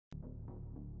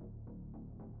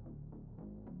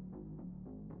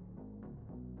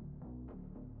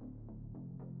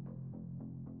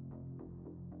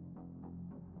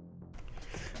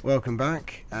Welcome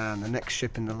back, and the next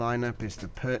ship in the lineup is the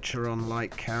Percheron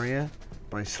light carrier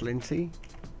by Sliinty.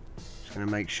 Just going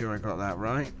to make sure I got that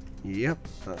right. Yep,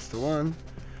 that's the one.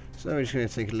 So we're just going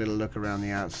to take a little look around the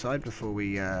outside before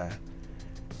we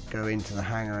go into the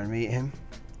hangar and meet him.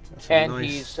 And nice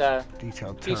he's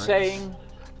detailed he's turrets. saying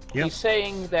Yep. he's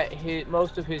saying that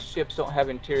most of his ships don't have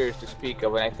interiors to speak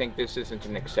of, and I think this isn't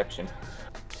an exception.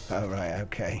 Oh right,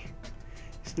 okay.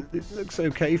 It looks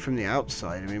okay from the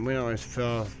outside. I mean, when I was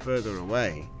far further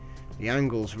away, the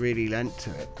angles really lent to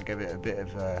it, to give it a bit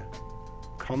of a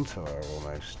contour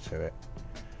almost to it.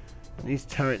 And these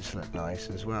turrets look nice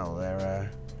as well. They're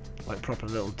like proper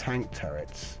little tank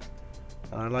turrets.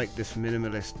 And I like this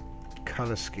minimalist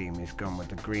colour scheme he's gone with,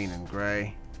 the green and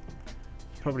grey.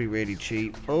 Probably really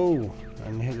cheap. Oh,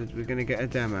 and here we're going to get a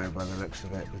demo by the looks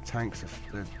of it. The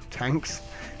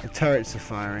turrets are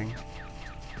firing.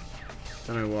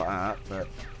 Don't know what at, but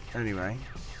anyway.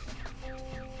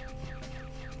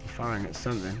 They're firing at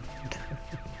something.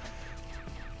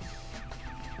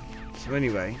 So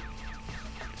anyway,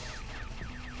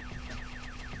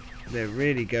 they're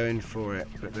really going for it,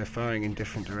 but they're firing in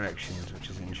different directions, which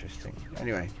is interesting.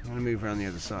 Anyway, I'm going to move around the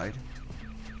other side.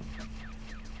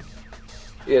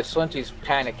 Yeah, Sliinty's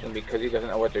panicking because he doesn't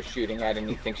know what they're shooting at and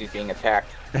he thinks he's being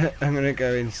attacked. I'm going to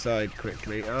go inside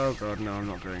quickly. Oh god, no, I'm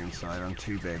not going inside. I'm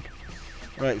too big.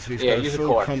 Right, so he's got a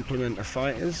full complement of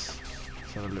fighters.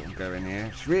 Let's have a little go in here.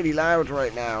 It's really loud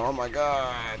right now. Oh my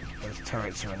god. Those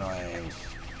turrets are annoying.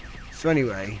 So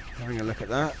anyway, having a look at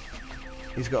that.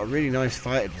 He's got a really nice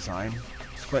fighter design.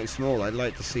 It's quite small. I'd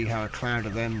like to see how a cloud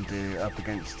of them do up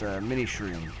against Mini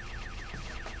Shroom.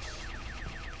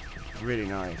 Really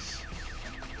nice.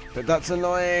 But that's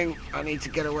annoying. I need to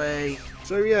get away.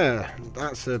 So yeah,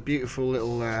 that's a beautiful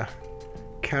little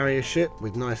carrier ship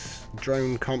with nice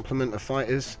drone complement of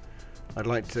fighters. I'd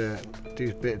like to do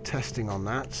a bit of testing on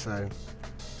that, so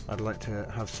I'd like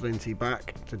to have Sliinty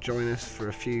back to join us for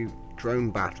a few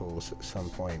drone battles at some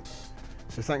point.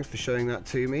 So thanks for showing that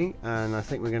to me, and I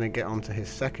think we're going to get onto his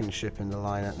second ship in the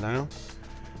lineup now.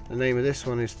 The name of this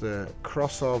one is the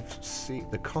Kossov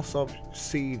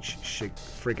Siege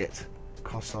Frigate.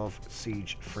 Kossov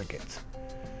Siege Frigate.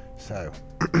 So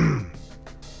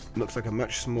looks like a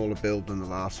much smaller build than the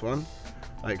last one.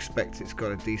 I expect it's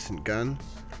got a decent gun.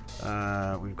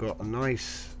 We've got a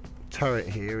nice turret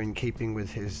here in keeping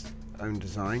with his own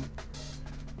design.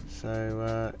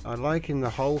 So I'm liking the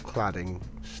hull cladding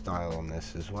style on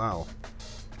this as well.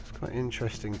 It's quite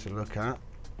interesting to look at.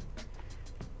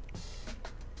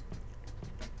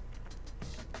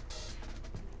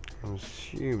 I'm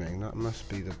assuming that must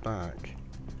be the back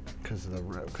because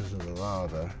of the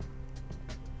lava.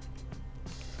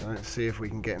 So let's see if we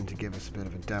can get him to give us a bit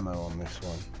of a demo on this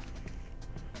one.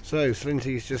 So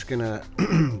Sliinty's just gonna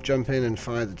jump in and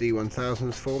fire the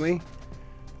D1000s for me,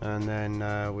 and then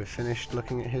we're finished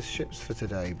looking at his ships for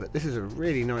today. But this is a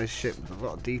really nice ship with a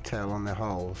lot of detail on their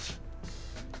hulls.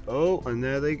 Oh, and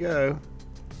there they go.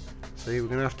 So we're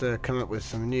going to have to come up with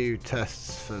some new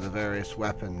tests for the various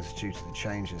weapons due to the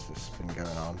changes that's been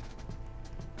going on.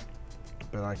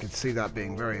 But I could see that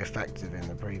being very effective in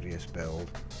the previous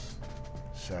build.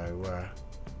 So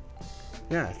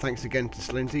yeah, thanks again to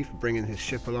Sliinty for bringing his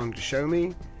ship along to show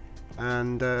me.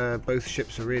 And both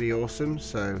ships are really awesome,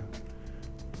 so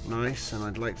nice, and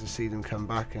I'd like to see them come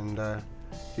back and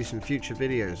do some future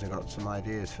videos. I've got some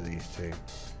ideas for these two.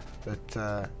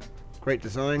 But great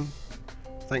design.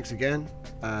 Thanks again,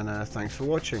 and thanks for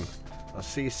watching. I'll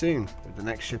see you soon with the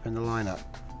next ship in the lineup.